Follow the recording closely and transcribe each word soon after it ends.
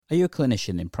Are you a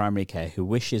clinician in primary care who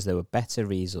wishes there were better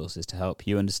resources to help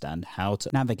you understand how to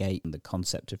navigate the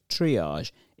concept of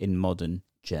triage in modern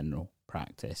general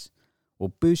practice?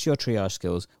 We'll boost your triage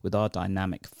skills with our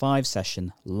dynamic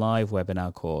 5-session live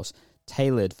webinar course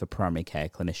tailored for primary care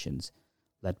clinicians.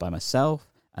 Led by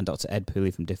myself and Dr. Ed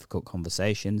Pooley from Difficult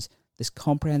Conversations, this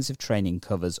comprehensive training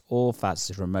covers all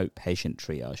facets of remote patient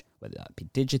triage, whether that be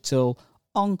digital,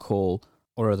 on-call,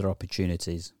 or other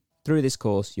opportunities. Through this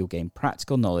course, you'll gain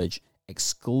practical knowledge,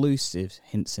 exclusive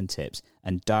hints and tips,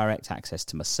 and direct access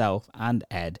to myself and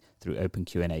Ed through open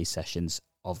Q&A sessions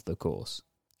of the course.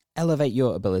 Elevate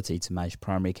your ability to manage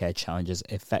primary care challenges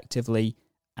effectively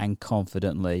and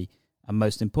confidently, and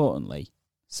most importantly,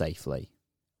 safely.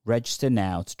 Register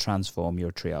now to transform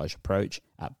your triage approach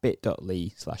at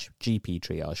bit.ly/GP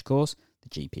triage course, the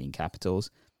GP in capitals,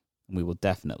 and we will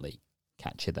definitely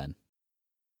catch you then.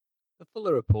 The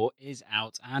Fuller report is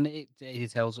out, and it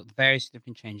details the various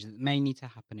different changes that may need to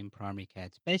happen in primary care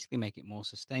to basically make it more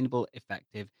sustainable,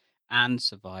 effective, and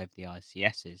survive the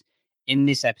ICSs. In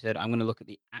this episode, I'm going to look at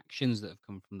the actions that have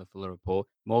come from the Fuller report.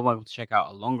 More than welcome to check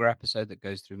out a longer episode that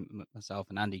goes through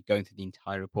myself and Andy going through the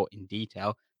entire report in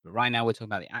detail. But right now, we're talking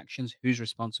about the actions, who's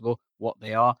responsible, what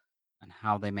they are, and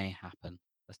how they may happen.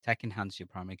 Let's tech enhance your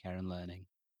primary care and learning.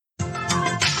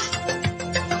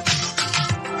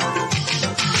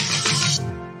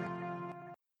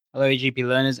 Hello, GP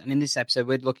learners, and in this episode,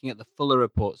 we're looking at the Fuller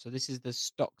report. So this is the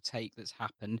stock take that's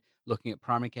happened, looking at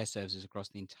primary care services across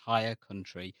the entire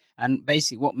country, and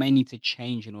basically what may need to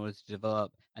change in order to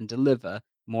develop and deliver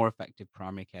more effective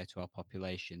primary care to our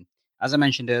population. As I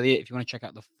mentioned earlier, if you want to check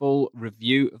out the full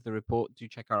review of the report, do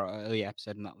check out our earlier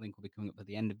episode, and that link will be coming up at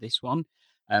the end of this one.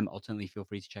 Alternatively, feel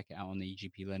free to check it out on the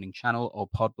GP Learning channel or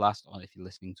Podblast, or if you're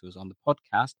listening to us on the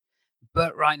podcast.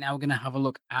 But right now, we're going to have a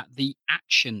look at the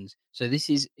actions. So this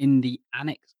is in the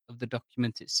annex of the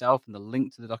document itself, and the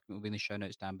link to the document will be in the show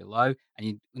notes down below. And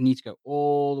you need to go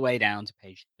all the way down to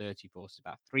page 34. So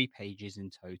about 3 pages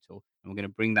in total. And we're going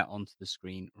to bring that onto the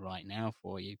screen right now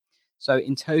for you. So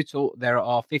in total, there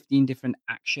are 15 different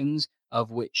actions, of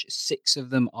which 6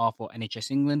 of them are for NHS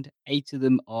England, 8 of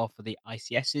them are for the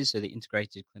ICSs, so the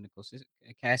Integrated Clinical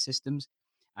Care Systems,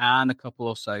 and a couple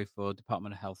or so for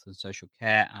Department of Health and Social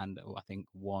Care, and I think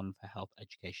 1 for Health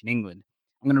Education England.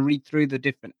 I'm going to read through the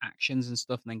different actions and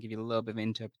stuff and then give you a little bit of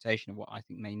interpretation of what I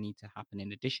think may need to happen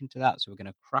in addition to that. So we're going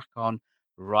to crack on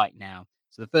right now.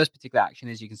 So the first particular action,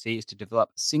 as you can see, is to develop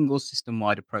a single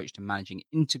system-wide approach to managing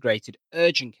integrated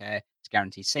urgent care to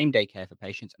guarantee same-day care for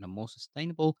patients and a more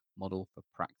sustainable model for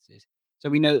practices. So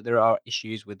we know that there are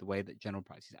issues with the way that general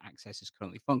practice access is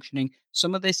currently functioning.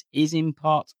 Some of this is in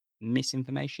part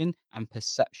misinformation and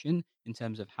perception in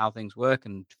terms of how things work,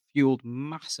 and fueled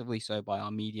massively so by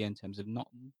our media in terms of not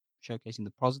showcasing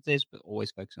the positives but always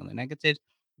focusing on the negatives.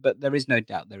 But there is no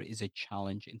doubt there is a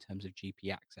challenge in terms of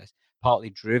GP access,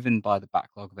 partly driven by the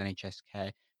backlog of NHS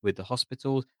care with the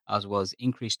hospitals, as well as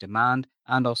increased demand,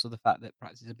 and also the fact that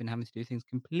practices have been having to do things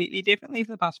completely differently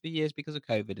for the past few years because of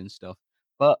COVID and stuff.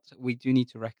 But we do need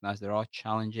to recognize there are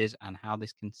challenges, and how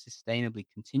this can sustainably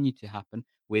continue to happen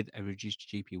with a reduced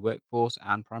GP workforce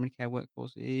and primary care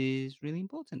workforce is really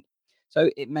important. So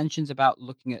it mentions about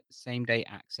looking at same day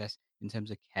access in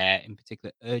terms of care, in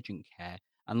particular urgent care,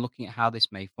 and looking at how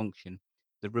this may function.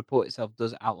 The report itself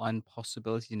does outline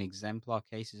possibilities and exemplar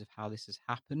cases of how this has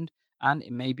happened, and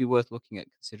it may be worth looking at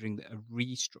considering a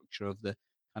restructure of the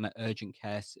kind of urgent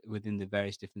care within the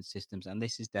various different systems. And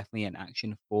this is definitely an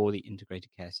action for the integrated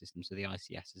care system, so the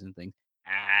ICSs and things,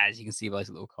 as you can see by this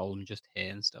little column just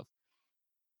here and stuff.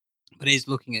 But it is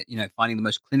looking at, finding the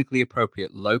most clinically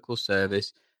appropriate local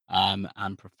service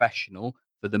and professional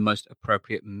for the most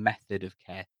appropriate method of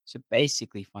care. So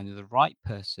basically finding the right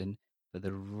person for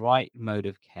the right mode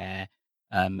of care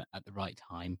at the right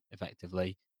time,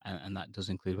 effectively. And that does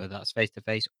include whether that's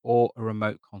face-to-face or a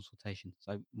remote consultation.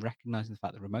 So recognizing the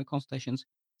fact that remote consultations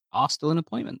are still an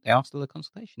appointment. They are still a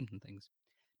consultation and things.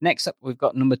 Next up, we've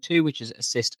got number 2, which is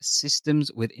assist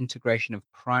systems with integration of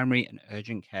primary and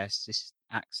urgent care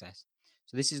access.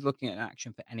 So this is looking at an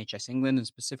action for NHS England, and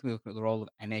specifically looking at the role of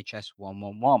NHS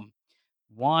 111.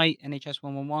 Why NHS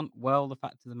 111? Well, the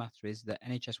fact of the matter is that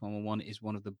NHS 111 is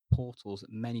one of the portals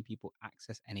that many people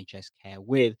access NHS care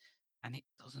with, and it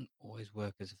doesn't always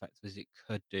work as effectively as it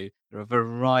could do. There are a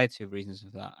variety of reasons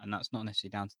for that, and that's not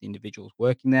necessarily down to the individuals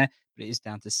working there, but it is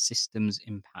down to systems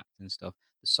impact and stuff.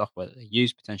 The software that they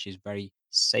use potentially is very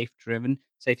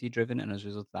safety driven, and as a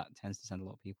result of that, tends to send a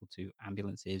lot of people to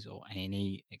ambulances or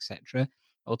A&E, etc.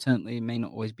 Alternately, it may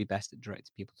not always be best at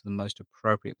directing people to the most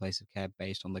appropriate place of care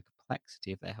based on the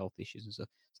complexity of their health issues and stuff.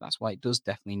 So that's why it does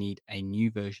definitely need a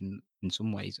new version in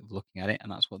some ways of looking at it,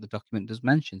 and that's what the document does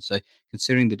mention. So,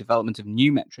 considering the development of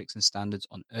new metrics and standards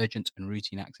on urgent and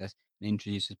routine access, and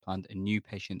introduces planned a new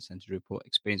patient-centered report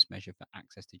experience measure for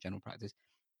access to general practice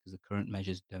because the current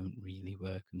measures don't really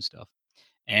work and stuff.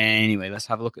 Anyway, let's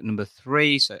have a look at number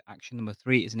 3. So action number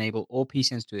 3 is enable all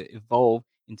PCNs to evolve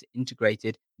into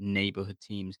integrated neighborhood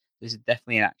teams. This is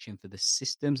definitely an action for the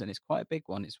systems, and it's quite a big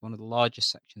one. It's one of the largest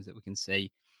sections that we can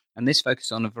see. And this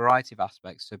focuses on a variety of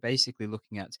aspects. So basically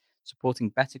looking at supporting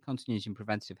better continuity in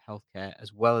preventative healthcare,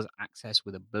 as well as access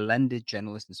with a blended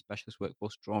generalist and specialist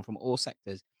workforce drawn from all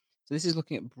sectors. So this is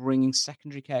looking at bringing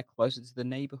secondary care closer to the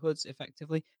neighborhoods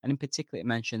effectively. And in particular, it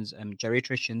mentions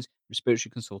geriatricians,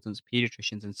 respiratory consultants,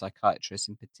 pediatricians, and psychiatrists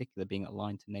in particular being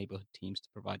aligned to neighborhood teams to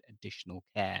provide additional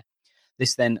care.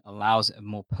 This then allows a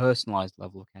more personalized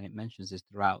level of care, and it mentions this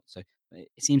throughout. So it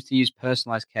seems to use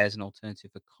personalized care as an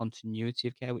alternative for continuity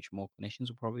of care, which more clinicians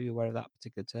will probably be aware of that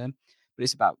particular term. But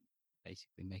it's about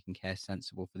basically making care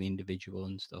sensible for the individual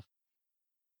and stuff.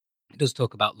 It does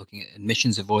talk about looking at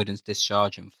admissions avoidance,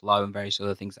 discharge, and flow, and various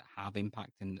other things that have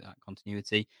impact in that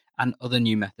continuity, and other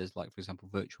new methods like, for example,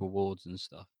 virtual wards and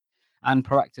stuff. And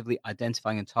proactively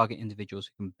identifying and target individuals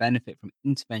who can benefit from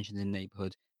interventions in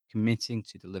neighborhood, committing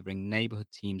to delivering neighborhood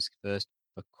teams first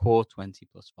for Core 20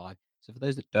 plus 5. So, for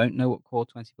those that don't know what Core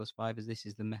 20 plus 5 is, this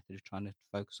is the method of trying to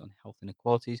focus on health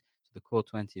inequalities. So, the Core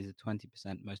 20 is the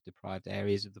 20% most deprived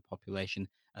areas of the population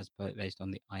based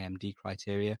on the IMD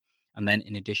criteria. And then,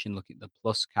 in addition, look at the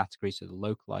plus category, so the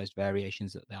localized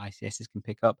variations that the ICSs can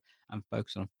pick up, and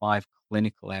focus on 5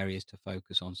 clinical areas to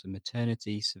focus on. So,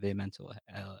 maternity, severe mental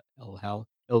ill health,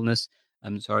 illness,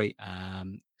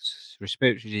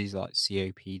 respiratory disease like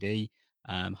COPD,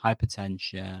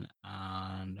 hypertension,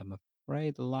 and I'm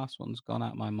afraid the last one's gone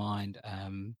out of my mind.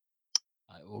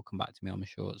 It will come back to me, I'm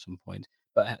sure, at some point.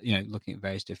 But looking at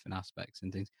various different aspects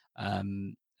and things.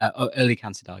 Early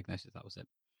cancer diagnosis, that was it.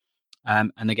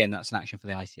 And again, that's an action for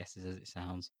the ICSs as it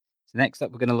sounds. So next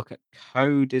up, we're going to look at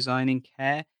co-designing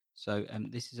care. So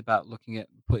this is about looking at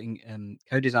putting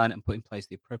co-design and put in place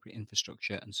the appropriate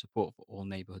infrastructure and support for all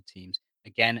neighborhood teams.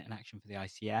 Again, an action for the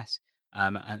ICS.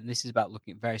 And this is about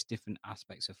looking at various different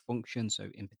aspects of function. So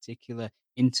in particular,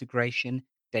 integration,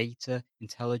 data,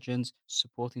 intelligence,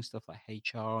 supporting stuff like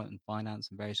HR and finance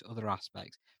and various other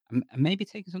aspects and maybe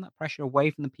taking some of that pressure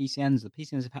away from the PCNs. The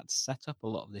PCNs have had to set up a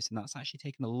lot of this, and that's actually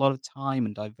taken a lot of time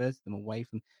and diverted them away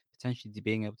from potentially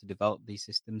being able to develop these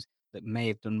systems that may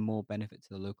have done more benefit to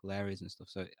the local areas and stuff.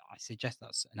 So I suggest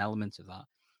that's an element of that.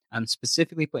 And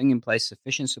specifically putting in place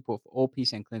sufficient support for all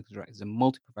PCN clinical directors and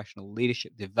multi-professional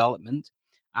leadership development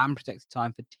and protected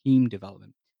time for team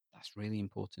development. That's really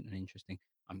important and interesting.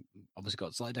 I'm obviously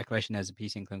got a slight declaration as a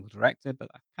PCN clinical director, but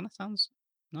that kind of sounds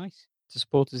nice to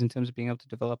support us in terms of being able to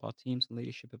develop our teams and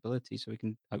leadership abilities so we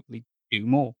can hopefully do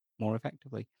more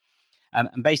effectively. And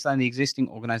based on the existing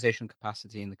organizational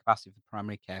capacity and the capacity for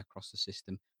primary care across the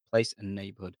system, place, and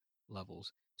neighborhood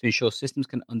levels to ensure systems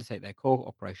can undertake their core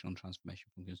operational and transformation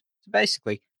functions. So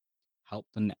basically, help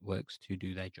the networks to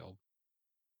do their job.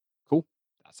 Cool.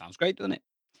 That sounds great, doesn't it?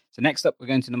 So next up, we're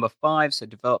going to number 5. So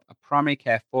develop a primary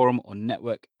care forum or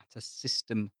network at a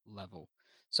system level.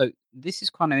 So this is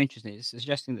kind of interesting. It's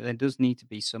suggesting that there does need to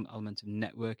be some element of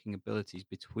networking abilities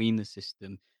between the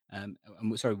system,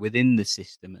 within the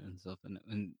system and stuff.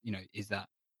 And is that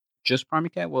just primary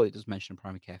care? Well, it does mention a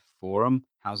primary care forum.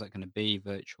 How's that going to be?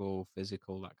 Virtual,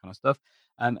 physical, that kind of stuff.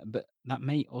 But that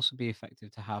may also be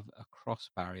effective to have across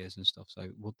barriers and stuff. So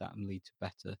would that lead to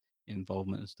better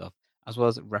involvement and stuff, as well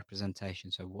as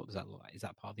representation? So what does that look like? Is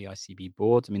that part of the ICB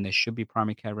boards? I mean, there should be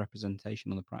primary care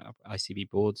representation on the ICB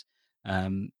boards.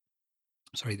 The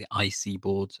IC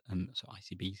boards, so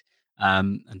ICBs,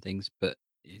 and things. But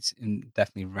it's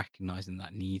definitely recognizing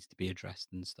that needs to be addressed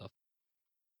and stuff.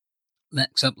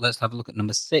 Next up, let's have a look at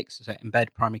number 6. So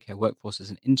embed primary care workforce as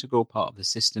an integral part of the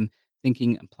system,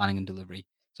 thinking and planning and delivery.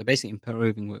 So basically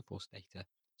improving workforce data,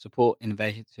 support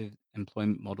innovative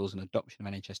employment models and adoption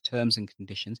of NHS terms and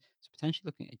conditions. So potentially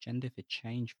looking at agenda for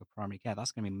change for primary care.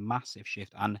 That's going to be a massive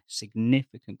shift and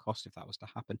significant cost if that was to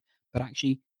happen. But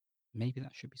actually, maybe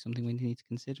that should be something we need to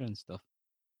consider and stuff.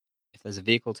 If there's a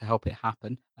vehicle to help it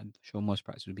happen, I'm sure most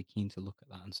practices would be keen to look at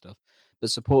that and stuff.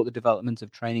 But support the development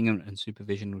of training and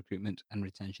supervision, recruitment and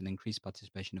retention, increase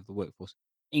participation of the workforce,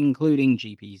 including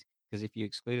GPs. Because if you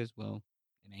exclude us, well,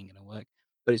 it ain't going to work.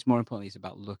 But it's more importantly, it's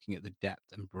about looking at the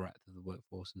depth and breadth of the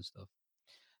workforce and stuff.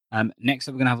 Next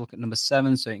up, we're going to have a look at number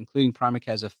 7. So, including primary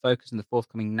care as a focus in the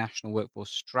forthcoming national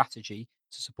workforce strategy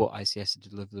to support ICS to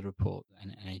deliver the report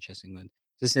and NHS England.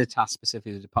 This is a task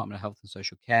specifically the Department of Health and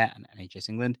Social Care and NHS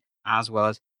England, as well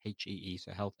as HEE,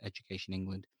 so Health Education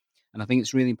England. And I think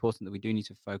it's really important that we do need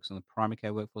to focus on the primary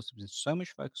care workforce. There's been so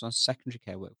much focus on secondary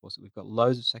care workforce that we've got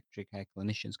loads of secondary care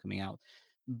clinicians coming out.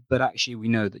 But actually, we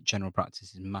know that general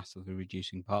practice is massively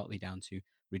reducing, partly down to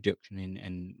reduction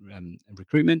in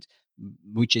recruitment,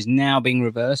 which is now being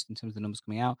reversed in terms of the numbers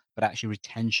coming out. But actually,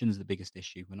 retention is the biggest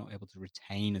issue. We're not able to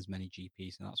retain as many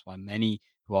GPs, and that's why many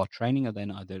who are training are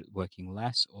then either working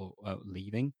less or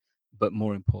leaving. But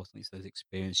more importantly, it's those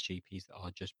experienced GPs that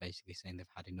are just basically saying they've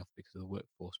had enough because of the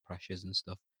workforce pressures and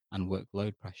stuff and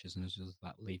workload pressures, and as a result of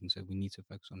that leaving. So we need to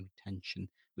focus on retention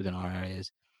within our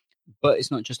areas. But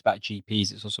it's not just about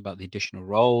GPs, it's also about the additional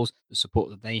roles, the support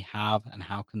that they have, and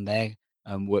how can their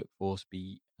workforce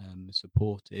be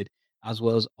supported, as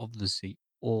well as obviously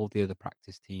all the other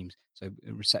practice teams. So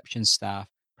reception staff,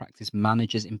 practice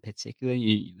managers in particular.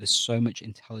 There's so much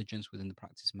intelligence within the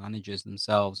practice managers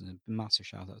themselves, and a massive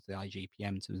shout out to the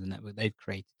IGPM, to the network they've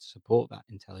created to support that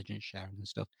intelligence sharing and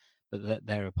stuff. But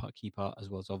they're a key part, as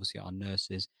well as obviously our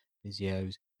nurses,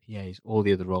 physios, PAs, all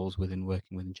the other roles within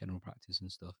working within general practice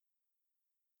and stuff.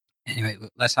 Anyway,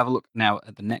 let's have a look now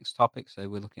at the next topic. So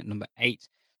we're looking at number 8.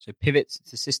 So pivots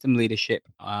to system leadership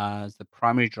as the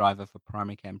primary driver for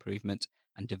primary care improvement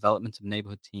and development of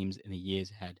neighbourhood teams in the years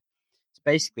ahead. It's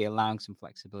basically allowing some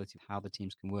flexibility of how the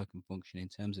teams can work and function in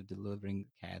terms of delivering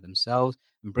care themselves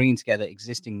and bringing together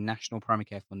existing national primary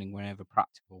care funding wherever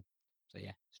practical. So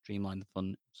yeah, streamline the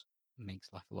funds makes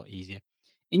life a lot easier.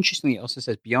 Interestingly, it also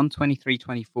says beyond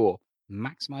 23-24,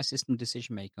 maximize system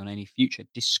decision making on any future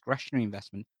discretionary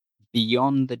investment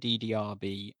beyond the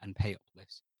DDRB and pay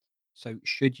uplifts. So,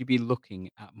 should you be looking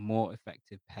at more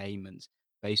effective payments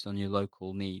based on your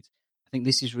local needs? I think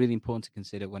this is really important to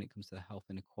consider when it comes to the health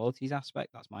inequalities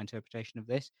aspect. That's my interpretation of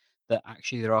this. That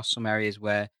actually there are some areas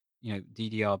where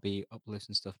DDRB uplifts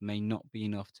and stuff may not be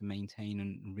enough to maintain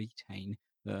and retain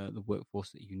the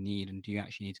workforce that you need. And do you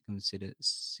actually need to consider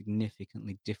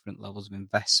significantly different levels of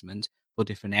investment for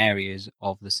different areas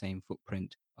of the same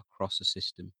footprint across the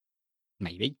system?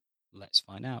 Maybe. Let's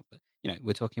find out. But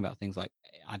we're talking about things like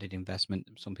added investment.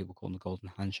 Some people call them the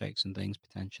golden handshakes and things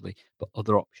potentially, but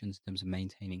other options in terms of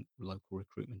maintaining local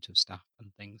recruitment of staff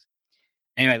and things.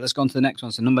 Anyway, let's go on to the next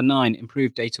one. So number 9,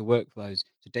 improve data workflows.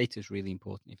 So data is really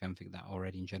important, if you haven't figured that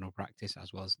already, in general practice,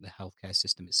 as well as the healthcare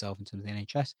system itself in terms of the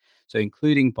NHS. So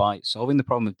including by solving the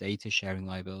problem of data sharing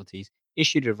liabilities,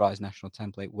 issued a revised national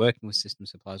template, working with system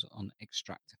suppliers on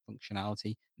extract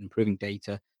functionality, improving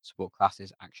data, support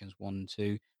classes, actions 1 and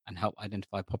 2, and help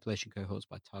identify population cohorts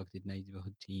by targeted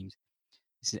neighbourhood teams.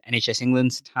 This is NHS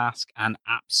England's task, and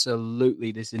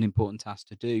absolutely this is an important task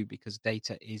to do because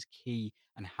data is key,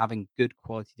 and having good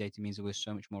quality data means that we're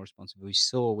so much more responsive. We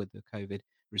saw with the COVID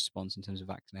response in terms of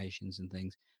vaccinations and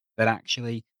things, but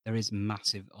actually there is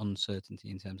massive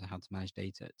uncertainty in terms of how to manage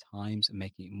data at times, and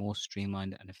making it more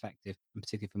streamlined and effective, and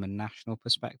particularly from a national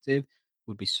perspective,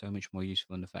 would be so much more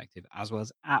useful and effective, as well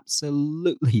as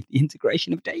absolutely the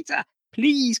integration of data.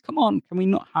 Please, come on, can we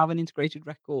not have an integrated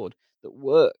record that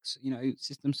works?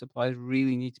 System suppliers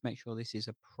really need to make sure this is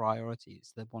a priority.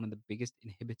 It's one of the biggest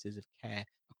inhibitors of care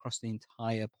across the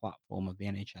entire platform of the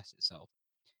NHS itself.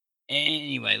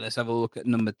 Anyway, let's have a look at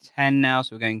number 10 now.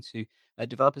 So we're going to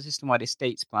develop a system-wide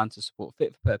estates plan to support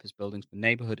fit-for-purpose buildings for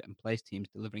neighbourhood and place teams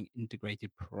delivering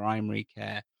integrated primary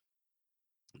care.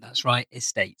 That's right,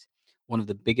 estate. One of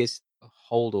the biggest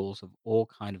holdalls of all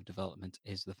kind of development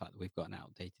is the fact that we've got an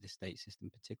outdated estate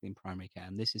system, particularly in primary care.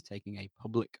 And this is taking a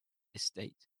public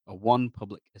estate, a one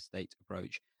public estate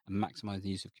approach, and maximising the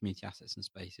use of community assets and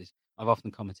spaces. I've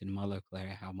often commented in my local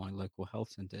area how my local health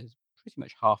centre is pretty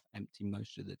much half empty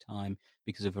most of the time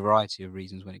because of a variety of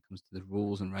reasons when it comes to the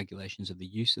rules and regulations of the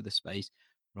use of the space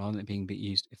rather than it being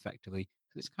used effectively,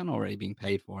 because it's kind of already being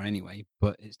paid for anyway,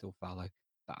 but it's still fallow.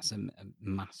 That's a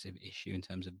massive issue in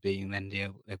terms of being then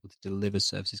able to deliver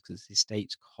services, because the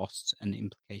estate's costs and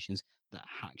implications that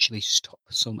actually stop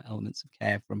some elements of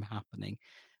care from happening.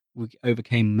 We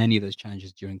overcame many of those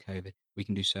challenges during COVID. We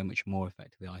can do so much more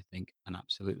effectively, I think, and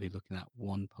absolutely looking at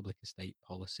one public estate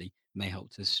policy may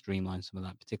help to streamline some of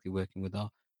that, particularly working with our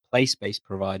place-based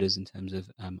providers in terms of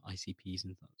ICPs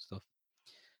and stuff.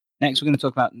 Next, we're going to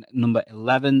talk about number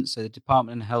 11. So the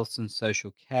Department of Health and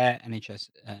Social Care, NHS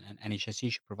and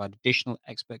NHSE should provide additional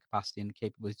expert capacity and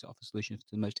capability to offer solutions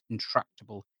to the most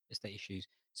intractable estate issues.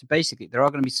 So basically, there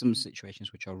are going to be some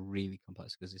situations which are really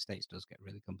complex, because estates does get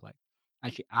really complex.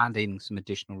 Actually adding some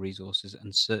additional resources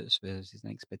and services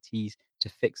and expertise to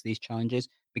fix these challenges,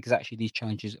 because actually these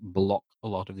challenges block a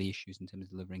lot of the issues in terms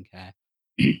of delivering care.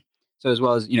 So as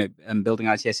well as, building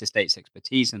ITS estates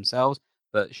expertise themselves,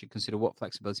 but should consider what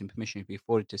flexibility and permission should be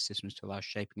afforded to systems to allow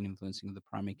shaping and influencing of the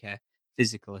primary care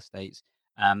physical estates,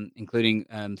 including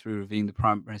through reviewing the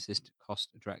primary assist cost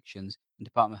directions. And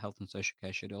Department of Health and Social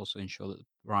Care should also ensure that the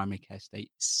primary care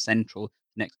state is central to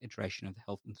the next iteration of the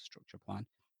health infrastructure plan,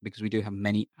 because we do have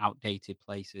many outdated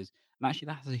places. And actually,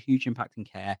 that has a huge impact in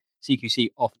care.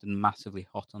 CQC often massively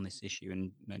hot on this issue,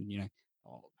 and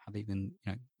have even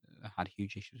had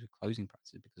huge issues with closing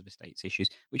practices because of estates issues,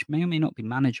 which may or may not be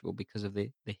manageable because of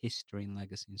the history and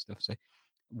legacy and stuff. So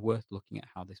worth looking at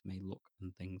how this may look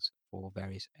and things for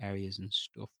various areas and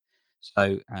stuff.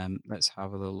 So let's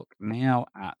have a little look now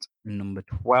at number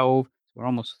 12. So we're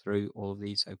almost through all of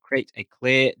these. So create a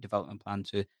clear development plan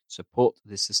to support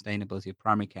the sustainability of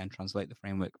primary care and translate the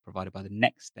framework provided by the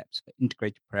next steps for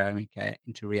integrated primary care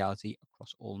into reality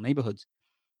across all neighborhoods.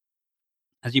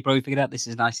 As you probably figured out, this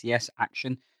is an ICS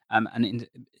action, and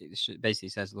it basically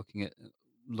says looking at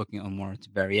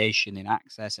unwarranted variation in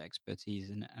access, expertise,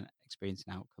 and experience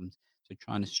and outcomes. So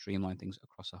trying to streamline things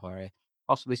across the whole area.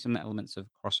 Possibly some elements of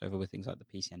crossover with things like the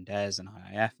PCN DARES and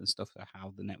IIF and stuff, for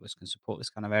how the networks can support this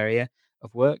kind of area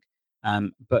of work.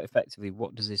 But effectively,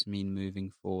 what does this mean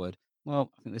moving forward?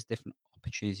 Well, I think there's different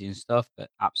opportunities and stuff,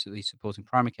 but absolutely supporting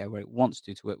primary care where it wants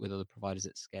to work with other providers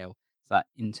at scale, that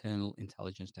internal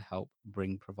intelligence to help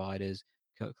bring providers,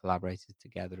 collaborators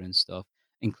together and stuff,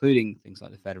 including things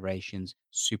like the federations,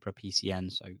 supra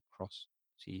PCN, so cross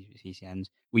PCNs.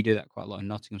 We do that quite a lot in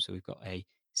Nottingham. So we've got a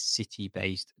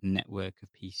city-based network of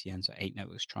PCNs, so 8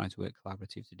 networks trying to work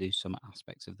collaborative to do some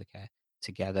aspects of the care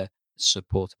together,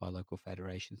 supported by local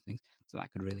federations and things. So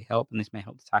that could really help, and this may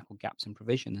help to tackle gaps in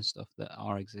provision and stuff that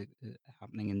are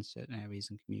happening in certain areas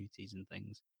and communities and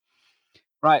things.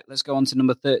 Right, let's go on to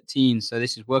number 13. So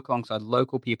this is work alongside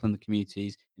local people in the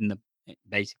communities in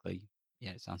basically,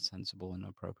 yeah, it sounds sensible and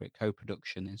appropriate.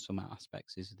 Co-production in some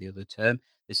aspects is the other term.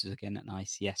 This is again an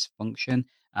ICS function,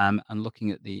 and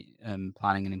looking at the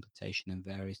planning and implementation and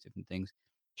various different things.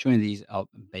 Showing these are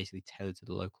basically tailored to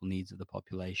the local needs of the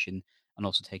population, and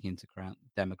also taking into account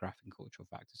demographic and cultural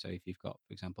factors. So if you've got,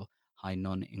 for example, high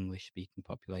non-English speaking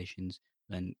populations,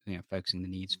 then focusing the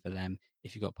needs for them.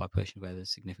 If you've got populations where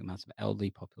there's significant amounts of elderly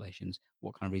populations,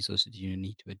 what kind of resources do you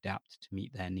need to adapt to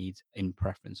meet their needs in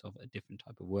preference of a different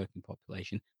type of working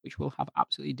population, which will have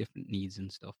absolutely different needs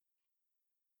and stuff.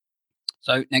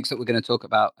 So next up, we're going to talk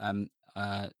about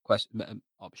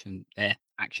option there,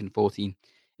 action 14.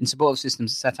 In support of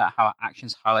systems, set out how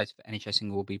actions highlighted for NHS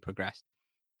England will be progressed.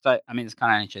 So, I mean, it's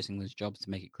kind of NHS England's job to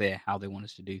make it clear how they want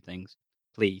us to do things.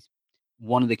 Please.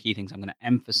 One of the key things I'm going to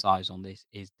emphasize on this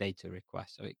is data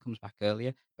requests. So it comes back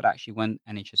earlier, but actually when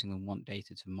NHS England want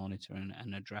data to monitor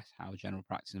and address how general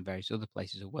practice and various other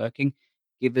places are working,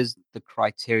 give us the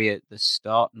criteria at the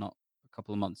start, not a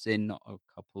couple of months in, not a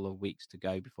couple of weeks to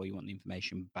go before you want the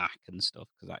information back and stuff,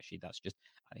 because actually that's just,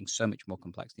 I think, so much more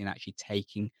complexity and actually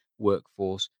taking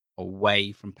workforce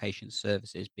away from patient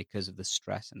services because of the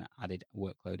stress and the added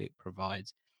workload it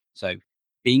provides. So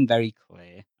being very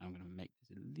clear, I'm going to make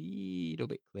this a little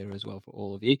bit clearer as well for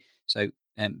all of you. So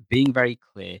being very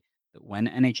clear that when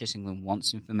NHS England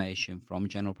wants information from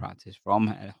general practice,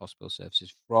 from hospital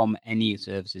services, from any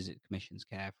services it commissions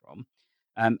care from,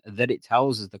 that it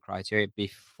tells us the criteria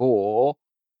before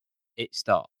it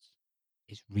starts.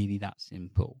 It's really that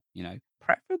simple,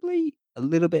 preferably a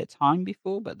little bit of time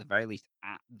before, but at the very least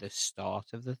at the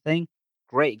start of the thing.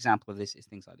 Great example of this is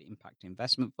things like the impact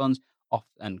investment funds,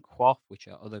 and QOF, which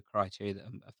are other criteria that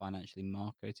are financially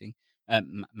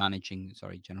managing,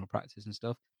 general practice and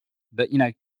stuff. But,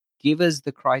 give us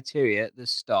the criteria at the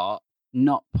start,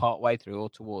 not part way through or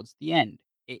towards the end.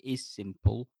 It is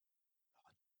simple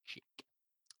logic.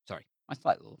 Sorry, my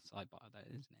slight little sidebar there,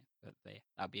 isn't it? But there,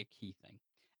 that'll be a key thing.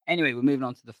 Anyway, we're moving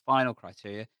on to the final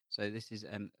criteria. So this is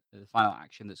the final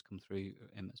action that's come through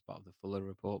as part of the Fuller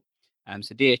report.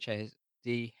 So DHSC,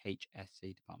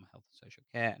 Department of Health and Social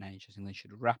Care, and NHS England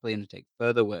should rapidly undertake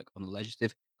further work on the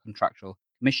legislative, contractual,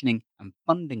 commissioning, and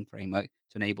funding framework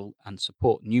to enable and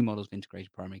support new models of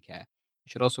integrated primary care.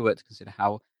 It should also work to consider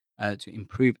how to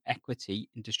improve equity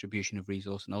in distribution of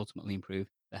resource and ultimately improve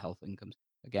the health incomes.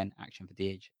 Again, action for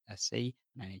DHSC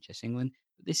and NHS England.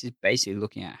 But this is basically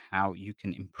looking at how you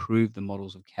can improve the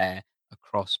models of care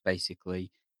across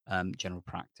basically general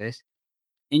practice.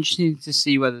 Interesting to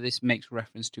see whether this makes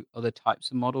reference to other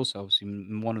types of models. So obviously,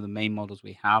 one of the main models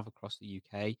we have across the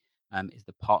UK is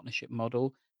the partnership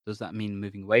model. Does that mean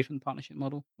moving away from the partnership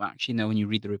model? Well, actually, no. When you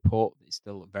read the report, it's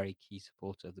still a very key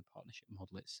supporter of the partnership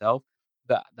model itself.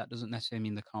 But that doesn't necessarily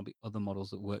mean there can't be other models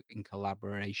that work in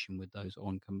collaboration with those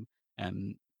or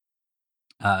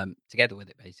together with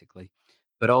it, basically.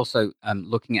 but also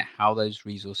looking at how those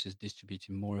resources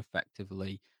distributed more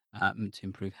effectively to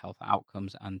improve health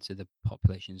outcomes and to the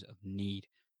populations of need.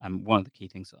 One of the key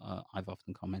things that I've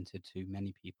often commented to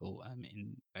many people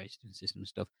in various different system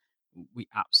stuff, we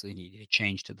absolutely needed a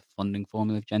change to the funding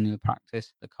formula of general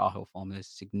practice. The Cahill formula is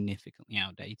significantly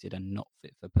outdated and not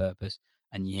fit for purpose,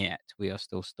 and yet we are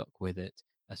still stuck with it.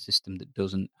 A system that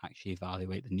doesn't actually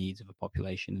evaluate the needs of a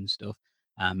population and stuff,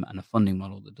 and a funding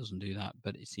model that doesn't do that.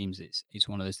 But it seems it's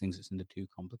one of those things that's in the too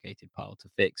complicated pile to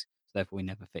fix. So therefore, we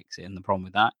never fix it. And the problem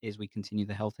with that is we continue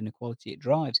the health inequality it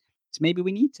drives. So maybe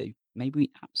we need to. Maybe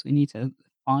we absolutely need to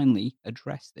finally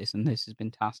address this. And this has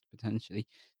been tasked potentially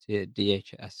to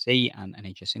DHSC and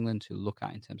NHS England to look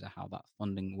at in terms of how that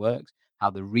funding works,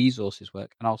 how the resources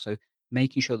work, and also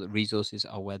making sure that resources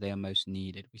are where they are most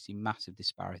needed. We see massive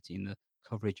disparity in the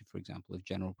coverage, for example, of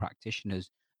general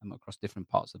practitioners across different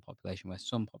parts of the population, where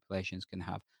some populations can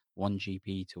have one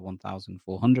GP to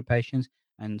 1,400 patients,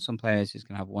 and some places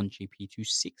can have one GP to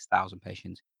 6,000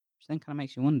 patients, which then kind of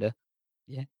makes you wonder,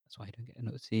 yeah, that's why you don't get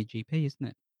another see a GP, isn't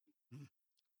it?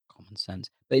 Common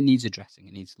sense, but it needs addressing,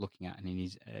 it needs looking at, and it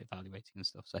needs evaluating and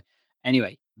stuff. So,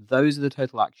 anyway, those are the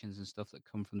total actions and stuff that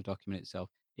come from the document itself.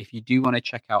 If you do want to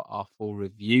check out our full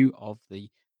review of the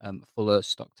fuller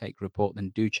Stocktake report,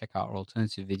 then do check out our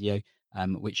alternative video,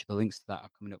 which the links to that are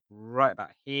coming up right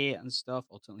about here and stuff.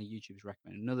 Alternately, YouTube's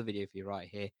recommending another video for you right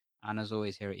here. And as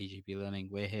always, here at EGP Learning,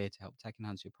 we're here to help tech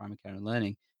enhance your primary care and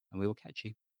learning, and we will catch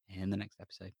you in the next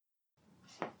episode.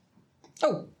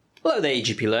 Oh, hello there,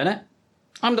 EGP Learner.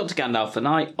 I'm Dr. Gandalf, and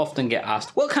I often get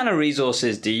asked, what kind of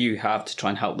resources do you have to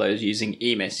try and help those using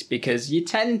EMIS? Because you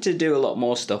tend to do a lot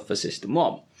more stuff for System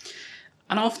 1.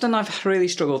 And often I've really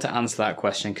struggled to answer that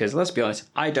question because, let's be honest,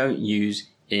 I don't use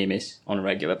EMIS on a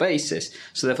regular basis.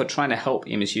 So therefore trying to help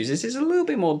EMIS users is a little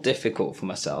bit more difficult for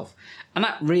myself. And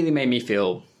that really made me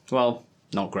feel, well,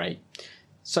 not great.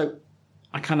 So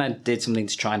I kind of did something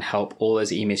to try and help all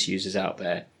those EMIS users out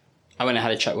there. I went and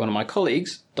had a chat with one of my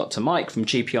colleagues, Dr. Mike from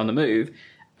GP on the Move,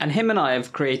 and him and I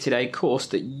have created a course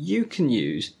that you can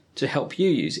use to help you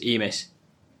use EMIS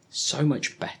so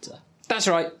much better. That's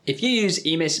right, if you use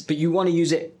EMIS but you want to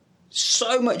use it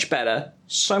so much better,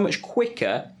 so much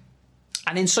quicker,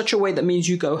 and in such a way that means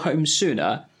you go home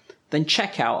sooner, then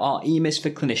check out our EMIS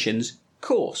for Clinicians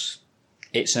course.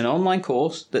 It's an online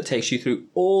course that takes you through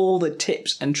all the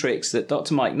tips and tricks that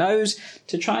Dr. Mike knows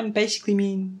to try and basically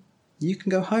mean you can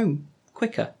go home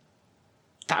quicker.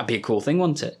 That'd be a cool thing,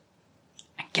 wouldn't it?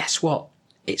 And guess what?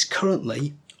 It's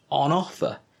currently on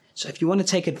offer. So if you want to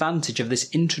take advantage of this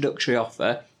introductory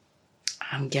offer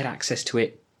and get access to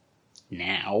it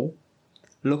now,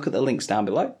 look at the links down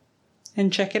below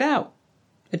and check it out.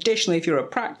 Additionally, if you're a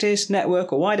practice,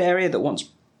 network or wide area that wants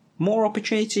more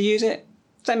opportunity to use it,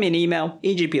 send me an email,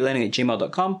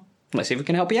 egplearning@gmail.com. Let's see if we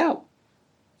can help you out.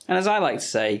 And as I like to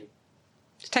say,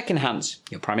 tech enhance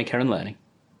your primary care and learning.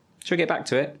 Shall we get back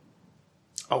to it?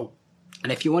 Oh,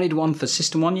 and if you wanted one for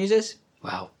System 1 users,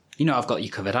 well, you know I've got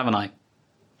you covered, haven't I?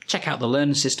 Check out the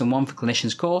Learn System 1 for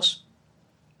Clinicians course,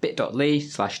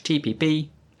 bit.ly/TPP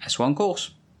S1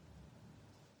 course.